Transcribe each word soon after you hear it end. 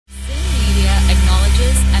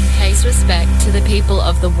pays respect to the people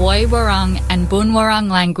of the Woi Wurrung and Boon Wurrung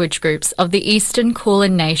language groups of the Eastern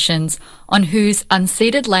Kulin Nations on whose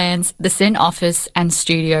unceded lands the SYN office and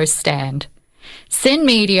studios stand. SYN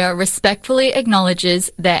Media respectfully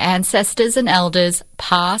acknowledges their ancestors and elders,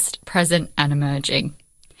 past, present and emerging.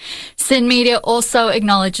 SYN Media also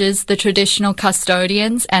acknowledges the traditional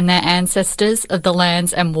custodians and their ancestors of the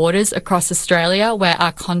lands and waters across Australia where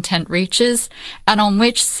our content reaches and on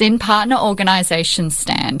which SYN partner organisations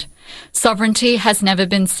stand. Sovereignty has never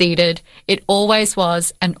been ceded. It always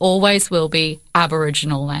was and always will be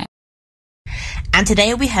Aboriginal land. And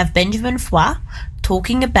today we have Benjamin Fwa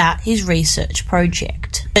talking about his research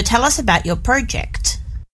project. So tell us about your project.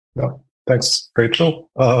 Yeah, thanks, Rachel.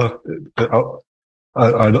 I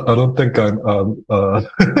don't think I'm.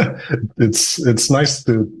 It's nice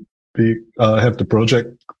to be have the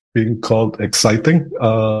project being called exciting.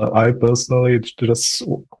 I personally just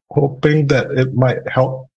hoping that it might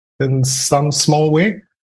help in some small way.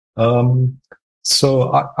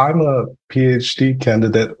 So I'm a PhD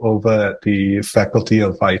candidate over at the Faculty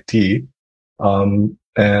of IT,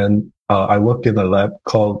 and I work in a lab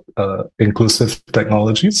called Inclusive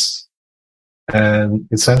Technologies. And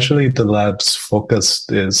essentially, the lab's focus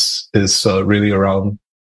is really around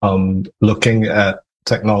looking at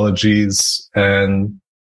technologies and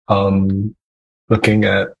looking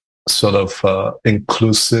at sort of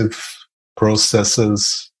inclusive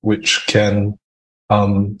processes which can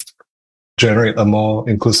generate a more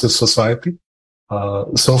inclusive society.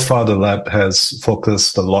 So far, the lab has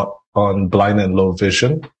focused a lot on blind and low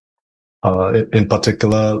vision, in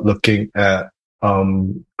particular, looking at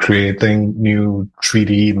creating new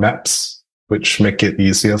 3D maps, which make it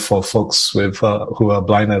easier for folks with who are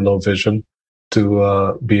blind and low vision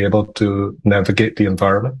to be able to navigate the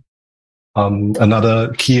environment.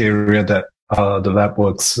 Another key area that the lab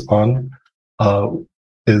works on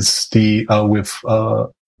is the with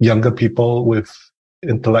younger people with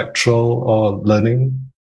intellectual or learning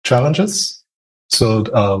challenges.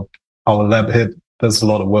 So our lab head does a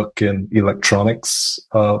lot of work in electronics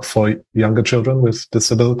for younger children with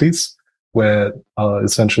disabilities, where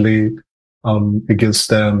essentially it gives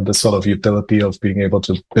them the sort of utility of being able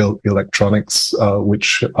to build electronics,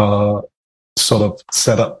 which are sort of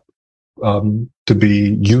set up to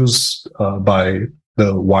be used by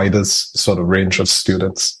the widest sort of range of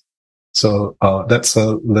students. So that's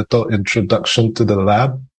a little introduction to the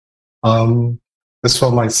lab. As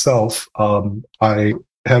for myself, I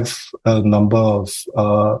have a number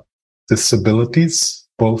of disabilities,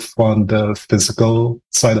 both on the physical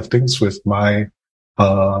side of things with my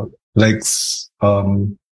legs,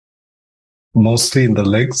 mostly in the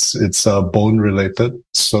legs. It's bone related,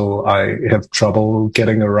 so I have trouble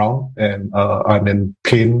getting around and I'm in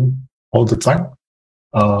pain all the time.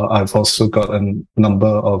 I've also got a number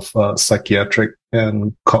of psychiatric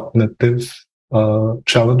and cognitive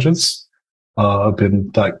challenges. I've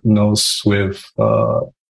been diagnosed with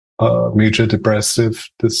major depressive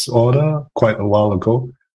disorder quite a while ago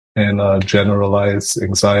and generalized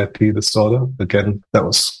anxiety disorder. Again, that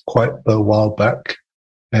was quite a while back.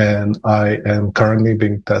 And I am currently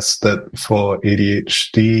being tested for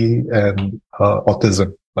ADHD and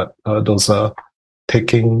autism, but those are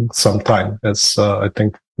taking some time, as I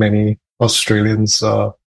think many Australians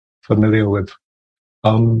are familiar with.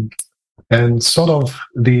 And sort of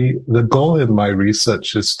the goal in my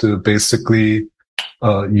research is to basically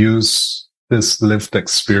use this lived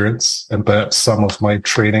experience and perhaps some of my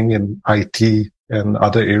training in IT and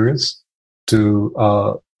other areas to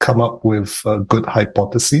come up with good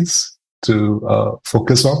hypotheses to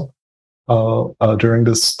focus on during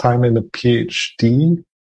this time in the PhD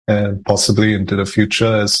and possibly into the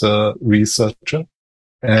future as a researcher.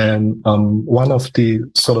 And one of the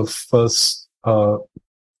sort of first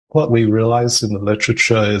what we realize in the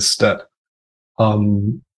literature is that,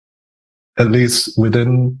 at least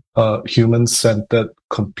within human-centered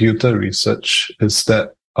computer research, is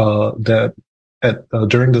that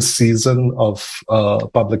during the season of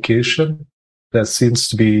publication, there seems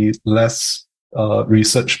to be less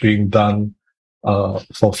research being done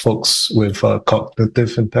for folks with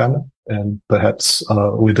cognitive impairment and perhaps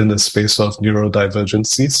within the space of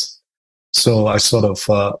neurodivergencies. So I sort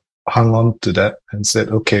of hung on to that and said,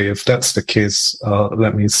 okay, if that's the case,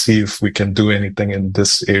 let me see if we can do anything in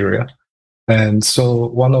this area. And so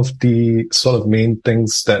one of the sort of main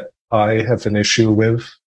things that I have an issue with,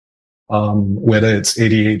 whether it's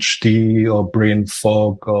ADHD or brain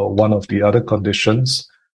fog or one of the other conditions,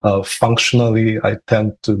 functionally, I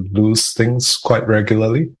tend to lose things quite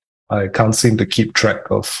regularly. I can't seem to keep track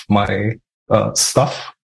of my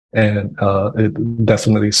stuff, and it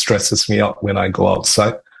definitely stresses me out when I go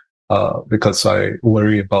outside. because I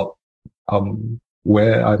worry about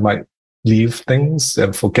where I might leave things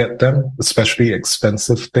and forget them, especially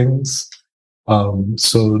expensive things.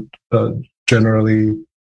 So generally,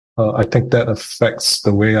 I think that affects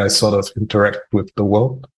the way I sort of interact with the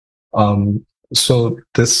world. So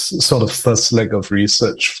this sort of first leg of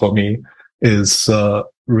research for me is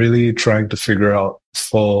really trying to figure out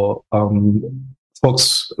for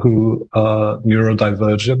folks who are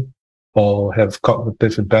neurodivergent or have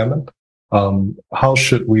cognitive impairment, how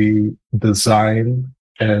should we design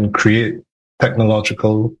and create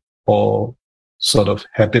technological or sort of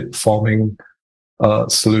habit-forming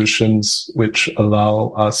solutions which allow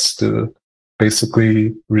us to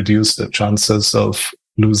basically reduce the chances of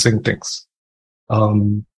losing things.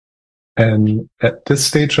 And at this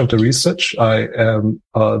stage of the research, I am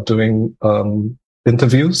doing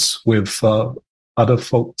interviews with other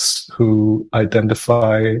folks who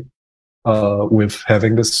identify with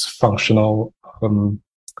having this functional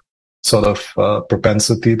sort of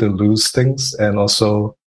propensity to lose things, and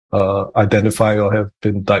also identify or have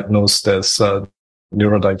been diagnosed as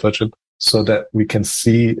neurodivergent, so that we can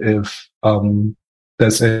see if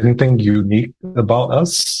there's anything unique about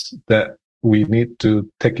us that we need to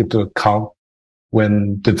take into account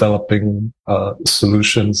when developing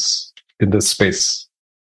solutions in this space.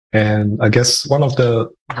 And I guess one of the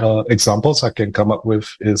examples I can come up with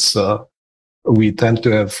is we tend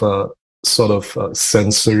to have sort of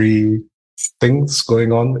sensory things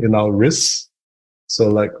going on in our wrists. So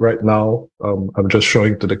like right now, I'm just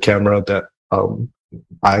showing to the camera that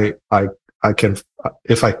I can,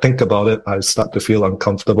 if I think about it, I start to feel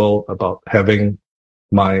uncomfortable about having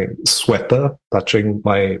my sweater touching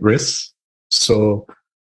my wrists. So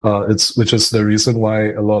which is the reason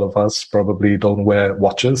why a lot of us probably don't wear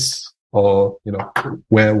watches, or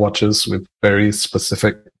wear watches with very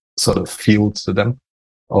specific sort of feel to them.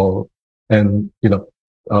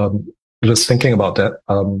 Just thinking about that,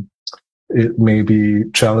 it may be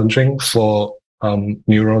challenging for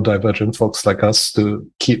neurodivergent folks like us to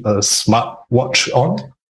keep a smart watch on.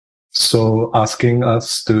 So asking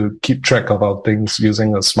us to keep track of our things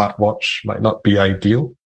using a smartwatch might not be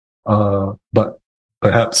ideal. But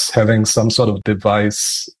perhaps having some sort of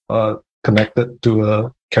device connected to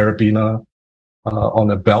a carabiner on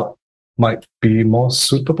a belt might be more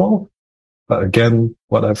suitable. But again,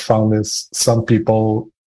 what I've found is some people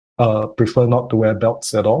prefer not to wear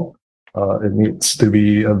belts at all. It needs to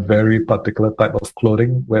be a very particular type of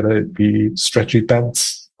clothing, whether it be stretchy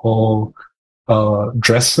pants or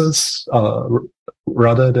dresses,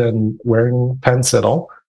 rather than wearing pants at all.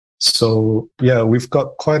 So yeah, we've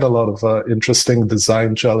got quite a lot of interesting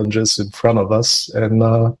design challenges in front of us, and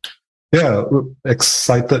we're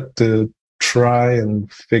excited to try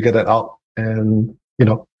and figure that out, and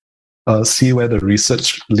see where the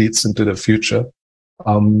research leads into the future.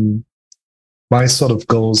 My sort of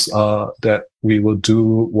goals are that we will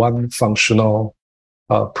do one functional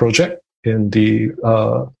project in the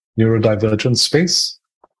neurodivergent space,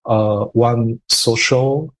 one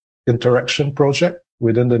social interaction project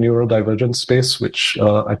within the neurodivergent space, which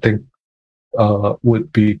I think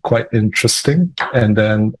would be quite interesting, and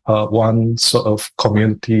then one sort of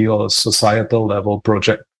community or societal level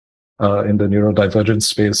project in the neurodivergent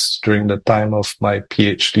space during the time of my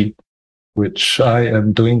PhD, which I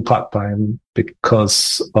am doing part-time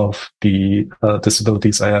because of the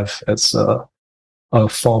disabilities I have, as a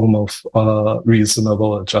form of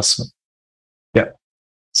reasonable adjustment. Yeah.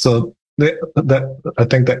 So that I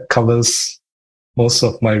think that covers most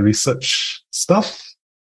of my research stuff.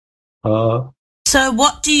 So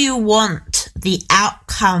what do you want the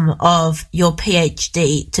outcome of your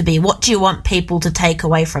PhD to be? What do you want people to take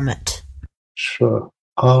away from it? Sure.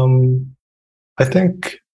 I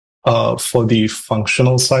think for the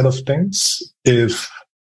functional side of things, if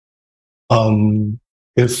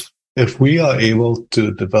we are able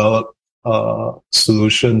to develop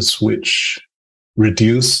solutions which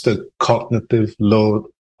reduce the cognitive load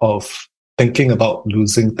of thinking about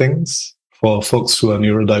losing things for folks who are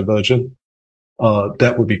neurodivergent,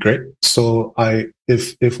 that would be great. So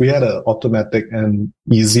if we had an automatic and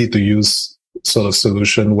easy to use sort of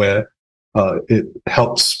solution where it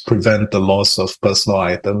helps prevent the loss of personal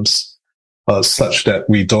items, such that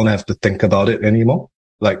we don't have to think about it anymore.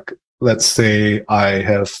 Like, let's say I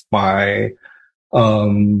have my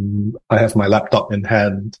laptop in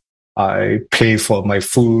hand. I pay for my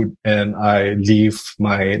food and I leave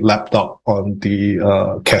my laptop on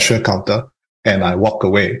the cashier counter and I walk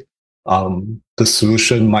away. The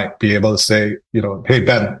solution might be able to say, hey,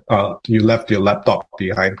 Ben, you left your laptop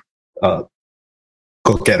behind. Go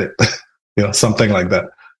get it. Something like that.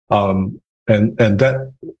 and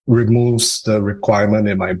that removes the requirement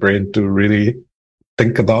in my brain to really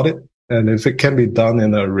think about it. And if it can be done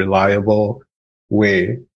in a reliable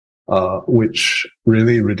way, which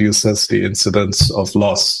really reduces the incidence of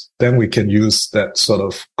loss, then we can use that sort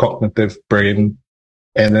of cognitive brain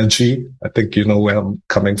energy. I think you know where I'm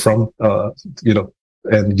coming from,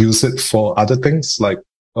 and use it for other things like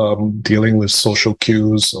dealing with social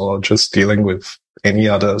cues or just dealing with any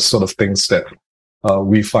other sort of things that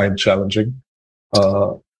we find challenging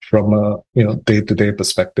from a day-to-day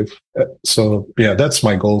perspective. So yeah, that's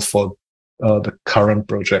my goal for the current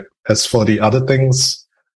project. As for the other things,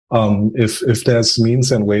 if there's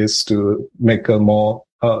means and ways to make a more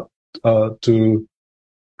to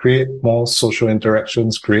create more social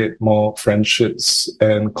interactions, create more friendships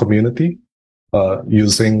and community,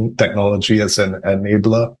 using technology as an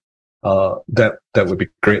enabler, that would be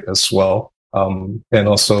great as well. And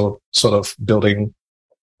also sort of building,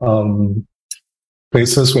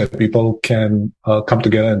 places where people can, come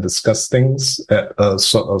together and discuss things at a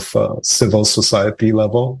sort of, civil society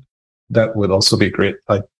level. That would also be great.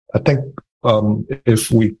 I think, if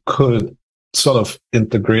we could sort of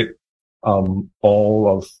integrate, all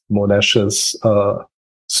of Monash's,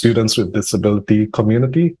 students with disability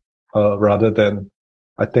community, rather than,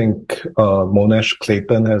 I think, Monash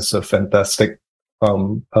Clayton has a fantastic,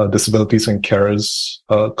 disabilities and carers,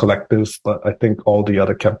 collective, but I think all the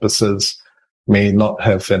other campuses may not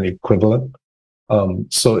have an equivalent.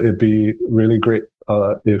 So it'd be really great,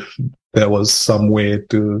 if there was some way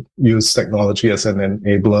to use technology as an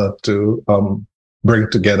enabler to, bring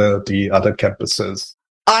together the other campuses.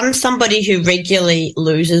 I'm somebody who regularly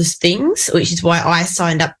loses things, which is why I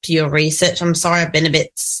signed up to your research. I'm sorry I've been a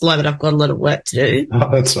bit slow, but I've got a lot of work to do.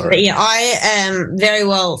 Oh, that's all right. But yeah, I am very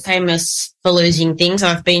well famous for losing things.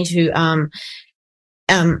 I've been to,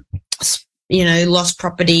 lost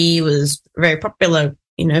property was very popular,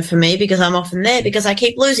 for me because I'm often there because I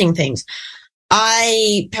keep losing things.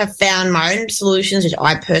 I have found my own solutions, which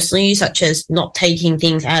I personally use, such as not taking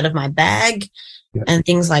things out of my bag. Yeah. And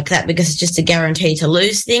things like that, because it's just a guarantee to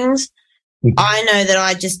lose things. Mm-hmm. I know that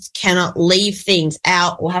I just cannot leave things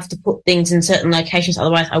out or have to put things in certain locations.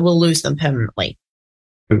 Otherwise, I will lose them permanently.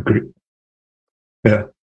 Agree. Yeah.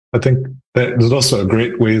 I think there's also a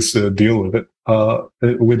great ways to deal with it.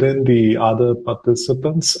 Within the other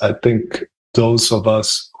participants, I think those of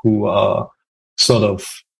us who are sort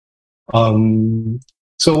of,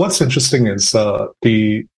 so what's interesting is,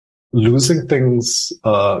 the losing things,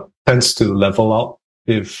 tends to level out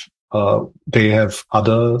if they have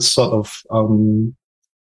other sort of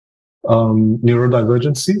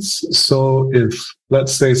neurodivergencies. So if,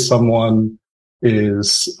 let's say, someone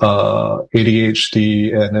is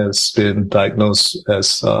ADHD and has been diagnosed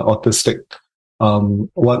as autistic,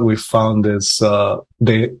 what we found is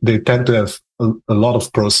they tend to have a lot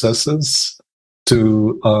of processes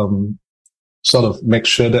to sort of make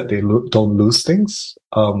sure that they don't lose things,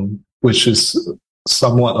 which is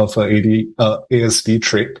somewhat of a ASD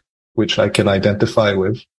trait, which I can identify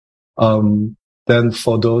with. Then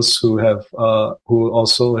for those who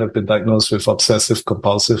also have been diagnosed with obsessive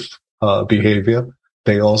compulsive behavior,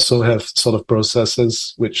 they also have sort of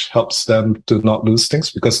processes which helps them to not lose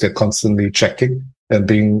things because they're constantly checking and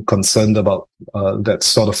being concerned about that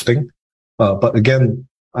sort of thing. But again,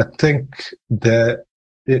 I think that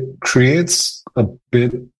it creates a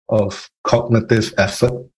bit of cognitive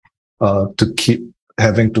effort to keep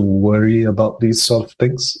having to worry about these sort of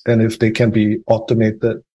things. And if they can be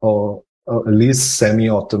automated or at least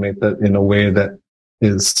semi-automated in a way that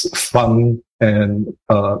is fun and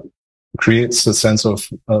creates a sense of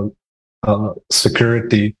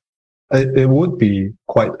security, it would be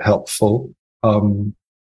quite helpful. And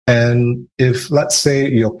if, let's say,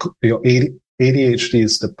 your ADHD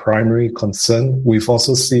is the primary concern, we've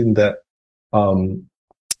also seen that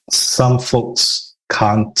some folks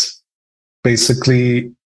can't.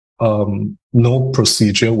 Basically, no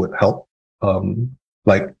procedure would help.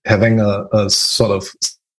 Like having a sort of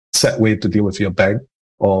set way to deal with your bag,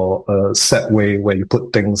 or a set way where you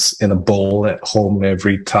put things in a bowl at home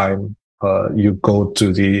every time you go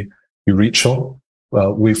to you reach home.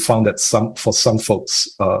 Well, we found that for some folks,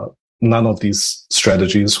 none of these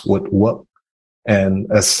strategies would work.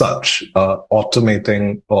 And as such,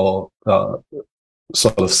 automating or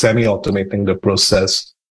sort of semi-automating the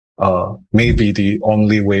process may be the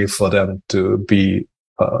only way for them to be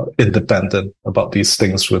independent about these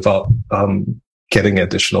things without getting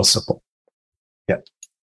additional support. Yeah.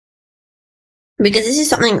 Because this is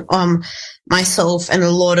something myself and a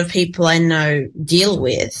lot of people I know deal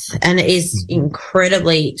with, and it is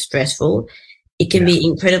incredibly stressful, it can be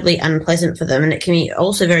incredibly unpleasant for them, and it can be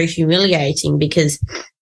also very humiliating because,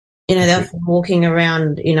 you know, they're walking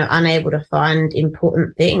around, you know, unable to find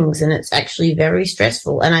important things, and it's actually very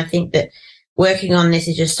stressful. And I think that working on this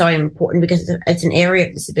is just so important because it's an area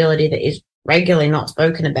of disability that is regularly not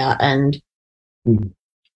spoken about, and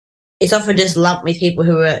it's often just lumped with people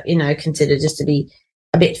who are, you know, considered just to be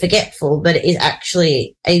a bit forgetful, but it is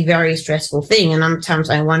actually a very stressful thing. And sometimes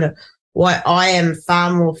I wonder why I am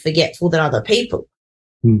far more forgetful than other people.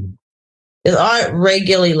 Because I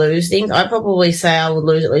regularly lose things. I probably say I would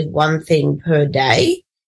lose at least one thing per day.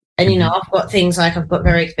 And, you know, I've got things like I've got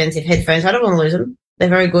very expensive headphones. I don't want to lose them. They're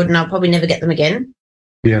very good and I'll probably never get them again.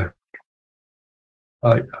 Yeah.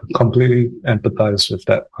 I completely empathize with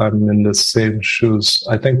that. I'm in the same shoes.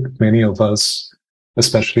 I think many of us,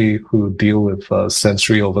 especially who deal with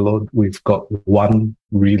sensory overload, we've got one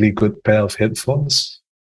really good pair of headphones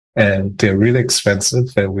and they're really expensive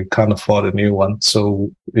and we can't afford a new one. So,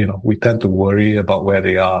 you know, we tend to worry about where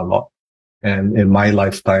they are a lot. And in my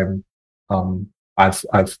lifetime,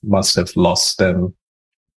 I've must have lost them,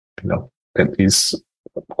 you know, at least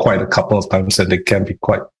quite a couple of times, and it can be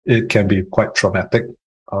quite traumatic.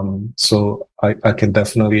 So I can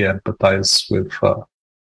definitely empathize with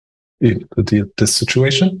this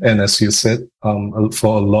situation. And as you said,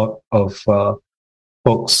 for a lot of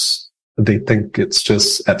folks, they think it's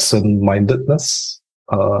just absent-mindedness,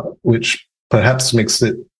 which perhaps makes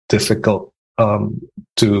it difficult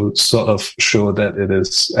to sort of show that it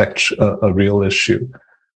is actually a real issue.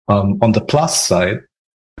 On the plus side,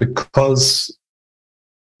 because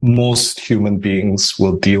most human beings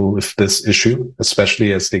will deal with this issue,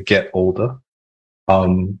 especially as they get older.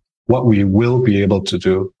 What we will be able to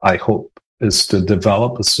do, I hope, is to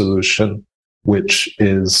develop a solution which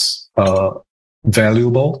is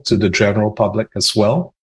valuable to the general public as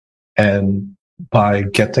well. And by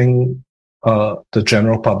getting the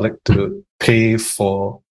general public to pay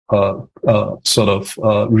for sort of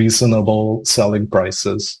reasonable selling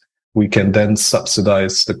prices, we can then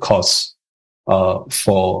subsidize the cost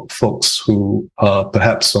for folks who are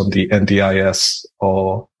perhaps on the NDIS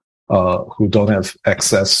or who don't have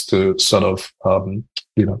access to sort of,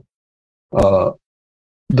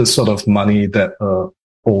 the sort of money that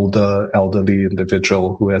older elderly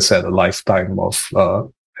individual who has had a lifetime of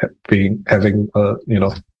having a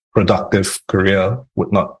productive career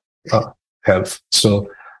would not have. So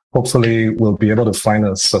hopefully we'll be able to find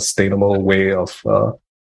a sustainable way of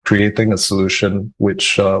creating a solution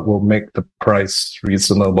which will make the price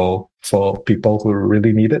reasonable for people who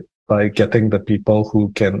really need it by getting the people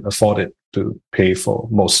who can afford it to pay for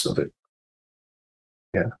most of it.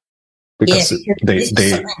 Yeah. Because they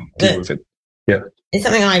deal with it. Yeah. It's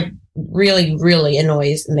something I really, really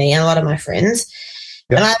annoys me and a lot of my friends.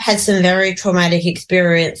 Yeah. And I've had some very traumatic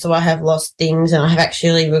experience, so I have lost things and I have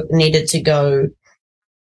actually needed to go.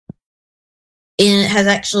 And it has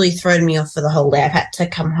actually thrown me off for the whole day. I've had to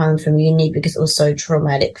come home from uni because it was so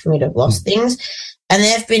traumatic for me to have lost things. And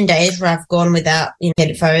there have been days where I've gone without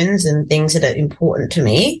headphones and things that are important to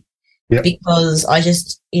me because I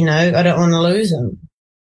just, I don't want to lose them.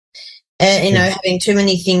 Having too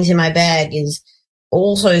many things in my bag is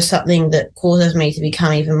also something that causes me to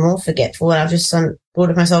become even more forgetful. And I've just thought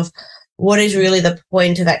of myself, what is really the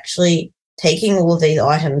point of actually taking all of these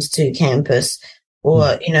items to campus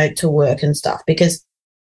or, to work and stuff? Because,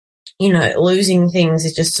 losing things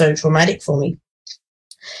is just so traumatic for me.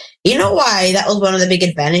 In a way, that was one of the big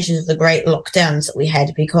advantages of the great lockdowns that we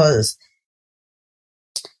had, because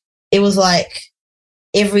it was like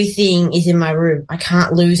everything is in my room. I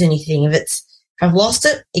can't lose anything. If I've lost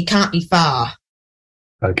it, it can't be far.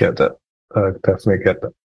 I get that. I definitely get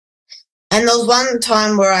that. And there was one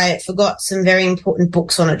time where I forgot some very important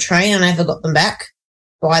books on a train and I never got them back.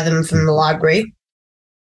 Buy them from the library.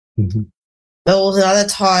 Mm-hmm. There was another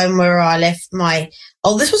time where I left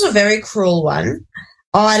this was a very cruel one.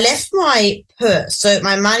 I left my purse, so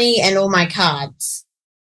my money and all my cards,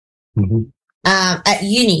 at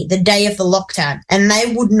uni the day of the lockdown, and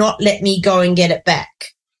they would not let me go and get it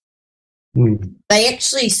back. They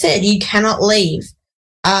actually said you cannot leave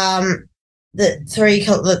the 3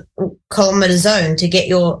 kilometre zone to get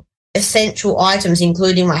your essential items,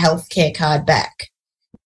 including my healthcare card, back.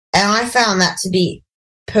 And I found that to be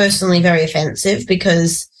personally very offensive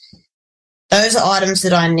because those are items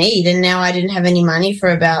that I need, and now I didn't have any money for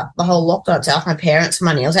about the whole lockdown. It's off my parents'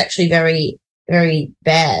 money. It was actually very, very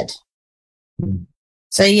bad.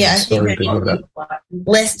 So, I think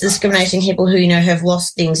less discrimination, people who, have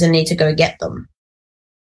lost things and need to go get them.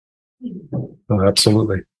 Oh,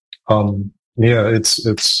 absolutely. I'm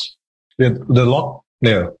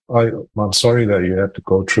sorry that you had to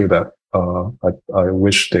go through that. I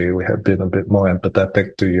wish they had been a bit more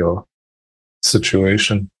empathetic to your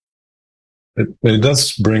situation. It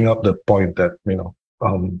does bring up the point that,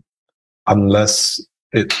 unless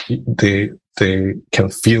they can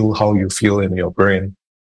feel how you feel in your brain,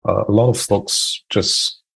 a lot of folks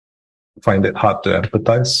just find it hard to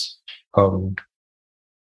empathize.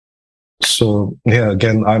 So yeah,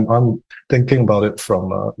 again, I'm thinking about it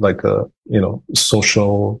from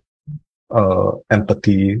social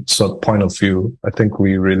empathy sort of point of view. I think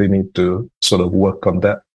we really need to sort of work on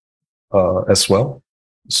that as well,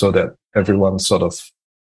 so that everyone sort of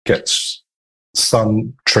gets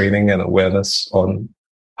some training and awareness on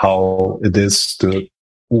how it is to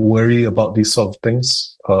worry about these sort of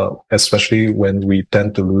things, especially when we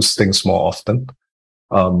tend to lose things more often,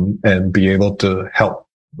 and be able to help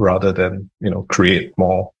rather than, create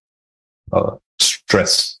more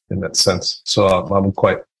stress in that sense. So I'm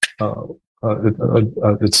quite,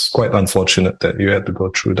 it's quite unfortunate that you had to go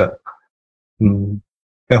through that. And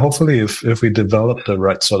hopefully if we develop the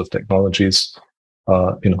right sort of technologies,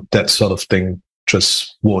 that sort of thing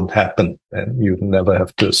just won't happen, and you never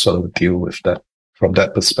have to sort of deal with that from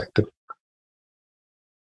that perspective.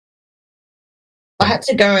 I had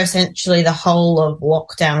to go essentially the whole of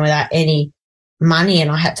lockdown without any money,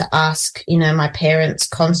 and I had to ask, my parents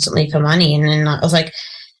constantly for money. And then I was like,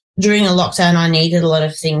 during a lockdown, I needed a lot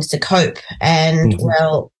of things to cope, and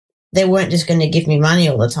well, they weren't just going to give me money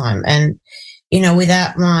all the time. And,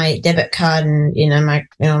 without my debit card and,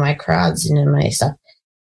 my cards, my stuff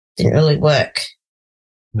didn't really work.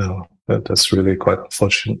 No, that's really quite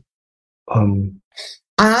unfortunate.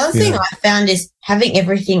 Another thing I found is having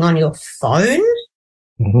everything on your phone,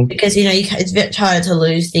 because, it's a bit harder to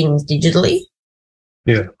lose things digitally.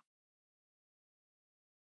 Yeah.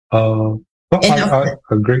 I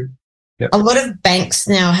agree. Yeah. A lot of banks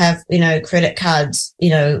now have, credit cards,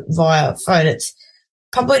 via phone. It's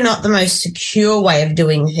probably not the most secure way of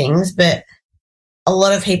doing things, but a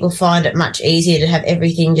lot of people find it much easier to have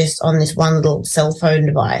everything just on this one little cell phone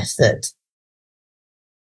device that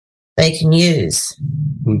they can use.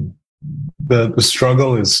 The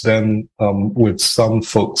struggle is then with some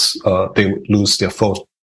folks, they would lose their phone.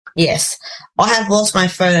 Yes. I have lost my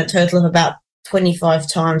phone a total of about 25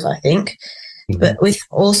 times, I think. But with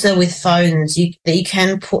phones, you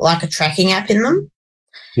can put like a tracking app in them.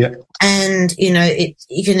 Yeah. And,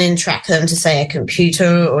 you can then track them to, say, a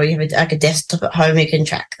computer, or you have a desktop at home, you can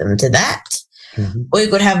track them to that. Or you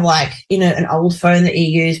could have an old phone that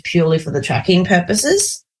you use purely for the tracking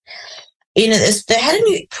purposes. They had a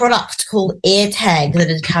new product called AirTag that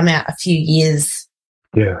had come out a few years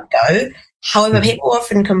ago. However, people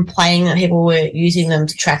often complain that people were using them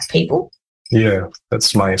to track people. Yeah,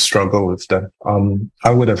 that's my struggle with them.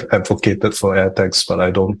 I would have advocated for AirTags, but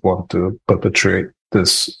I don't want to perpetuate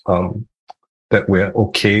this, that we're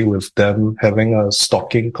okay with them having a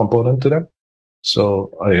stalking component to them.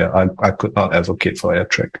 So, I could not advocate for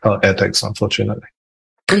AirTags, unfortunately.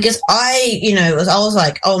 Because I was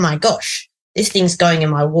like, oh my gosh, this thing's going in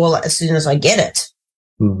my wallet as soon as I get it.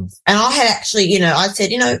 And I had actually, I said,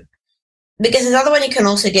 because there's another one you can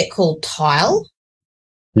also get called Tile.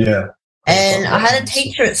 Yeah. And I had a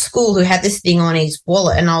teacher at school who had this thing on his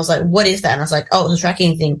wallet, and I was like, what is that? And I was like, oh, it's a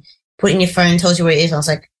tracking thing. Put it in your phone, tells you where it is. And I was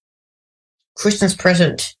like, Christmas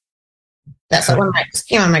present. That's like one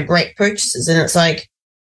of my great purchases. And it's like,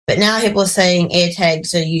 but now people are saying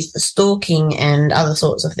AirTags are used for stalking and other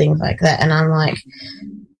sorts of things like that. And I'm like,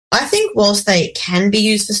 I think whilst they can be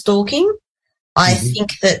used for stalking, I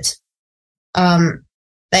think that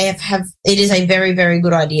it is a very, very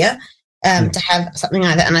good idea to have something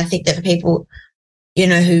like that. And I think that for people,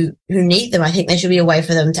 who need them, I think there should be a way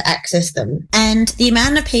for them to access them. And the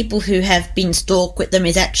amount of people who have been stalked with them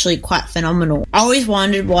is actually quite phenomenal. I always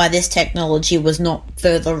wondered why this technology was not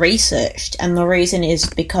further researched. And the reason is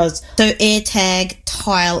because AirTag,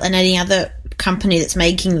 Tile, and any other company that's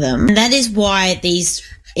making them, and that is why these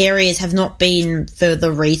areas have not been further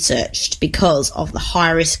researched, because of the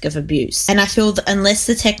high risk of abuse. And I feel that unless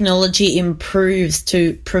the technology improves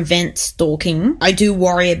to prevent stalking, I do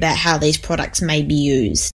worry about how these products may be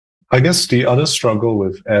used. I guess the other struggle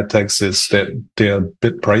with AirTags is that they're a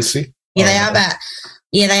bit pricey. Yeah,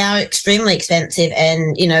 they are extremely expensive.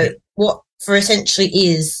 And, what for essentially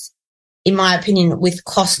is, in my opinion, with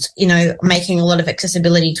cost, making a lot of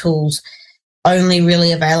accessibility tools only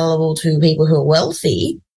really available to people who are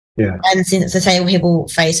wealthy. Yeah. And since disabled people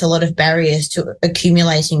face a lot of barriers to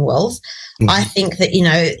accumulating wealth, I think that,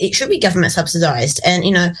 it should be government subsidized.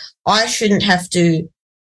 And, I shouldn't have to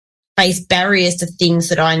face barriers to things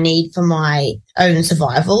that I need for my own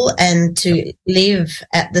survival and to live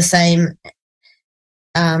at the same,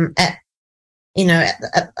 at at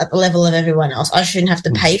the level of everyone else. I shouldn't have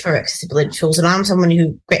to pay for accessibility tools. And I'm someone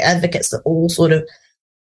who advocates that all sort of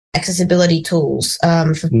accessibility tools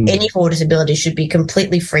for any form of disability should be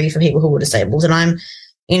completely free for people who are disabled. And I'm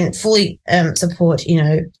in fully support,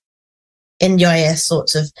 NDIS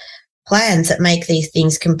sorts of plans that make these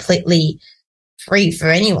things completely free for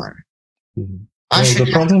anyone. Mm-hmm. I should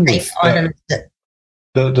the problem with items that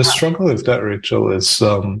the struggle with that, Rachel, is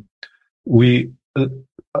so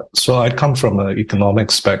I come from an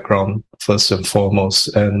economics background first and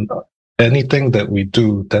foremost, and anything that we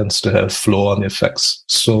do tends to have flow-on effects.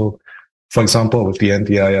 So, for example, with the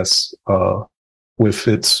NDIS, with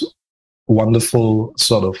its wonderful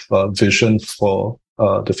sort of vision for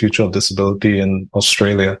the future of disability in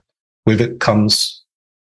Australia, with it comes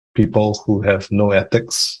people who have no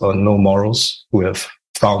ethics or no morals, who have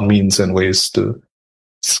found means and ways to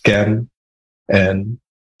scam and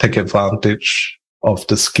take advantage of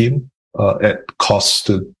the scheme at cost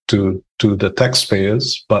to the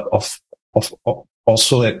taxpayers, but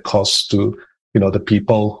also at cost to the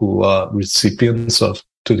people who are recipients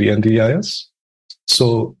to the NDIS.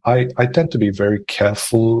 So I tend to be very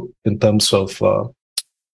careful in terms of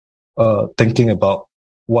thinking about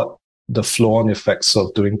what the flow-on effects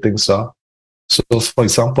of doing things are. So, for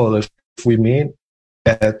example, if we made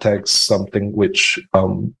AirTags something which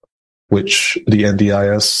the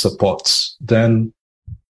NDIS supports, then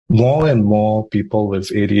more and more people with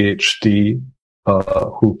ADHD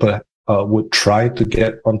who would try to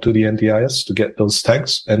get onto the NDIS to get those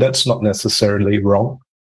tags, and that's not necessarily wrong.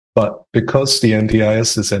 But because the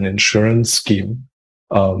NDIS is an insurance scheme,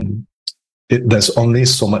 there's only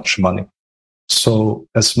so much money. So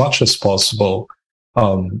as much as possible,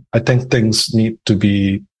 I think things need to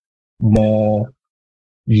be more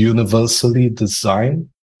universally designed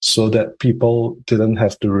so that people didn't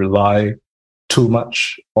have to rely too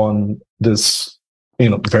much on this,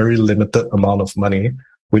 very limited amount of money,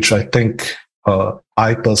 which I think,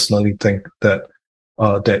 I personally think that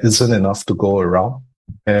there isn't enough to go around.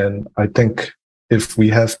 And I think if we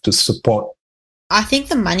have to support, I think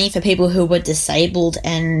the money for people who are disabled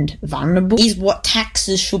and vulnerable is what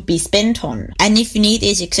taxes should be spent on. And if you need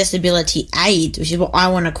these accessibility aids, which is what I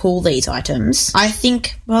want to call these items, I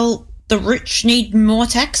think, the rich need more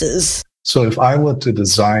taxes. So if I were to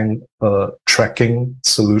design a tracking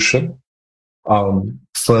solution,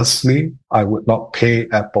 firstly, I would not pay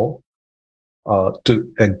Apple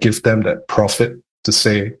and give them that profit to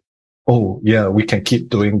say, oh, yeah, we can keep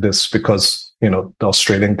doing this because, the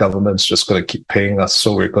Australian government's just going to keep paying us,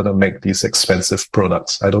 so we're going to make these expensive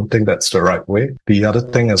products. I don't think that's the right way. The other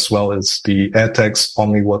thing as well is the AirTags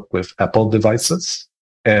only work with Apple devices.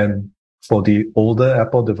 And for the older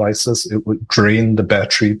Apple devices, it would drain the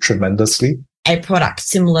battery tremendously. A product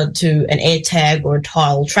similar to an AirTag or a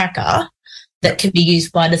Tile tracker that can be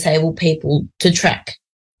used by disabled people to track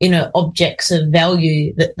objects of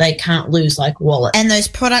value that they can't lose, like wallets. And those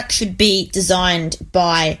products should be designed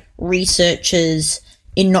by researchers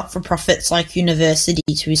in not-for-profits like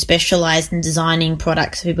universities who specialise in designing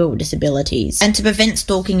products for people with disabilities. And to prevent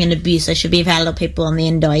stalking and abuse, they should be available to people on the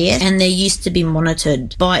NDIS, and they're used to be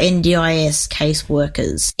monitored by NDIS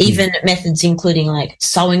caseworkers. Even methods including like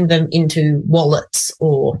sewing them into wallets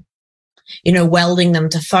or, welding them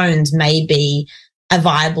to phones may be a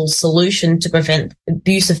viable solution to prevent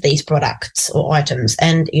abuse of these products or items.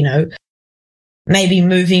 And, maybe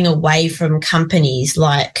moving away from companies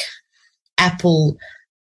like Apple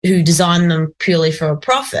who design them purely for a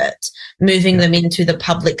profit, moving them into the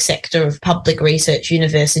public sector of public research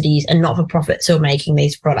universities and not-for-profits who are making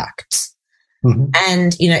these products. Mm-hmm.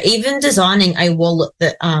 And, even designing a wallet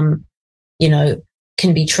that,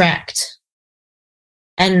 can be tracked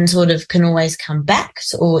and sort of can always come back,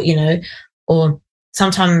 or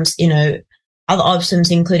sometimes, other options,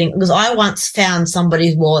 including, because I once found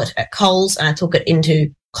somebody's wallet at Coles and I took it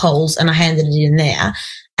into Coles and I handed it in there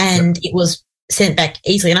and it was sent back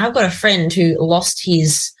easily. And I've got a friend who lost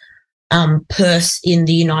his purse in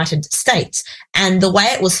the United States. And the way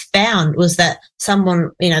it was found was that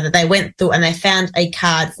someone, that they went through and they found a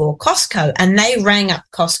card for Costco and they rang up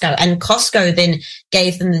Costco and Costco then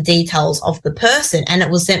gave them the details of the person and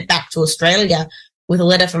it was sent back to Australia with a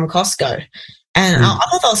letter from Costco. And I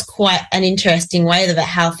thought that was quite an interesting way about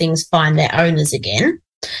how things find their owners again.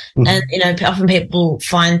 Mm-hmm. And, often people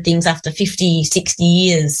find things after 50, 60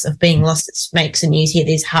 years of being lost. It makes the news here,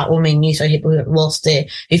 these heartwarming news stories, people who have lost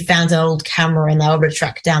who found an old camera and they were able to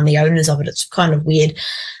track down the owners of it. It's kind of weird.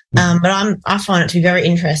 Mm-hmm. But I find it to be very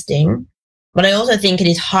interesting. But I also think it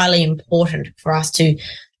is highly important for us to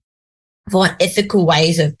find ethical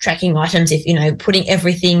ways of tracking items. If, putting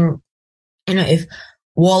everything, if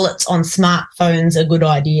wallets on smartphones are good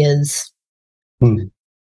ideas.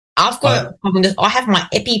 I've got a problem because I have my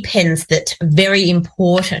EpiPens that are very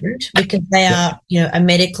important because they are, a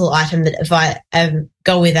medical item that if I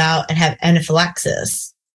go without and have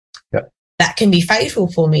anaphylaxis, that can be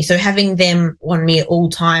fatal for me. So having them on me at all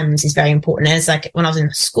times is very important. And it's like when I was in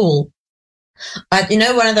school,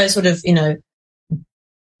 one of those sort of,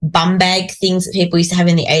 bum bag things that people used to have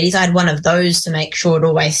in the 80s. I had one of those to make sure it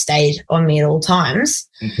always stayed on me at all times.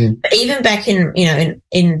 But even back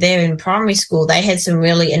in primary school, they had some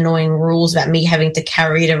really annoying rules about me having to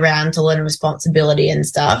carry it around to learn responsibility and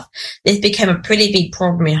stuff. This became a pretty big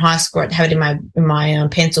problem in high school. I'd have it in my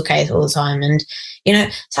pencil case all the time. And,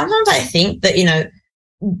 sometimes I think that,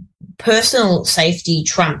 personal safety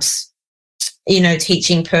trumps,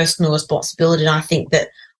 teaching personal responsibility. And I think that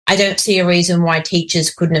I don't see a reason why teachers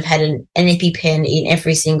couldn't have had an EpiPen in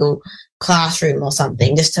every single classroom or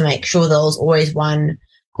something just to make sure there was always one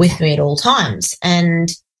with me at all times. And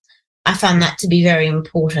I found that to be very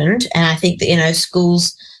important. And I think that,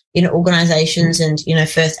 schools, organisations and,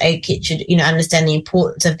 first aid kits should, understand the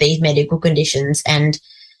importance of these medical conditions and,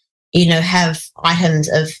 have items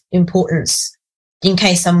of importance in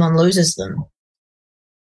case someone loses them.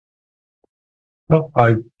 No,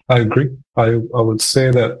 I agree. I would say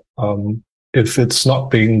that if it's not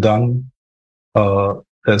being done,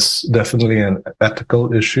 there's definitely an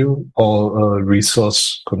ethical issue or a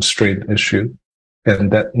resource constraint issue,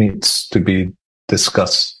 and that needs to be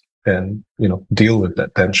discussed and deal with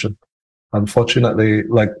that tension. Unfortunately,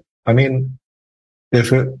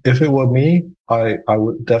 if it were me, I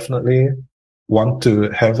would definitely want to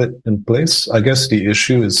have it in place. I guess the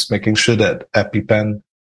issue is making sure that EpiPen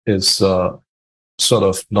is sort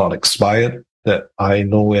of not expired, that I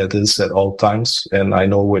know where it is at all times and I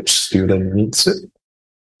know which student needs it.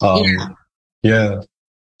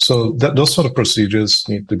 So those sort of procedures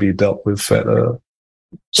need to be dealt with at a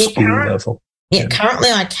school level.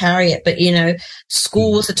 Currently I carry it, but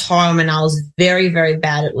school was a time when I was very, very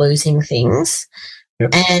bad at losing things.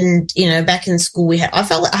 And, back in school I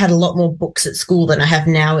felt like I had a lot more books at school than I have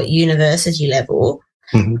now at university level.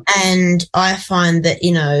 And I find that,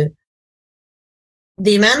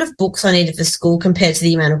 the amount of books I needed for school compared to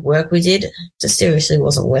the amount of work we did just seriously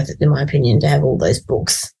wasn't worth it, in my opinion, to have all those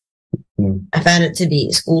books. I found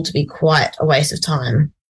school to be quite a waste of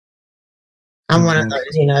time. I'm one of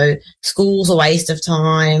those, school's a waste of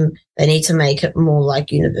time. They need to make it more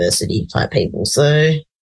like university type people. So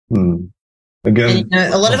again,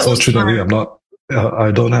 a lot unfortunately,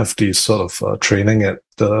 I don't have the sort of training at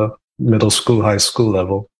the middle school, high school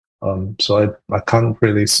level. So I can't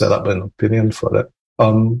really set up an opinion for that.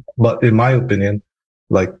 But in my opinion,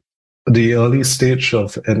 the early stage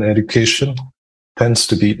of an education tends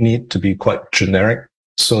to need to be quite generic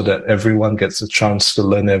so that everyone gets a chance to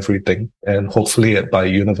learn everything. And hopefully by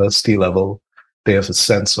university level, they have a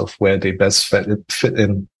sense of where they best fit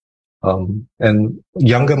in. And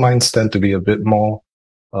younger minds tend to be a bit more,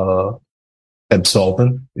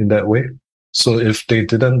 absorbent in that way. So if they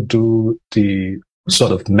didn't do the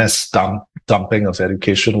sort of mass dumping of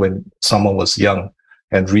education when someone was young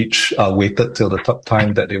and waited till the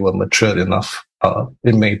time that they were matured enough,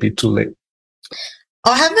 it may be too late.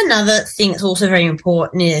 I have another thing that's also very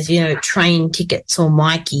important is, train tickets or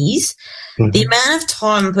Mikeys. The amount of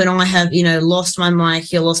time when I have, lost my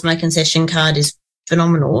Mikey or lost my concession card is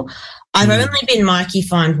phenomenal. I've only been Mikey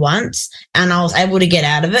fined once and I was able to get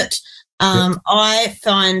out of it. I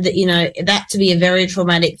find that, that to be a very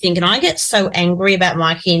traumatic thing. And I get so angry about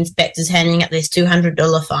Mikey inspectors handing out these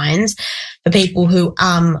 $200 fines for people who,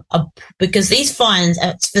 because these fines,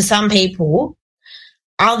 for some people,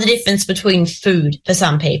 are the difference between food for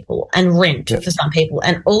some people and rent for some people.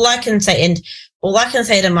 And all I can say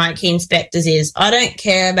to my key inspectors is I don't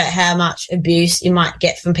care about how much abuse you might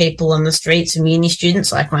get from people on the streets and uni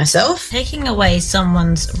students like myself. Taking away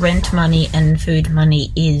someone's rent money and food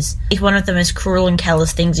money is one of the most cruel and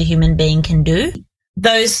callous things a human being can do.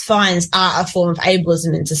 Those fines are a form of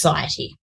ableism in society.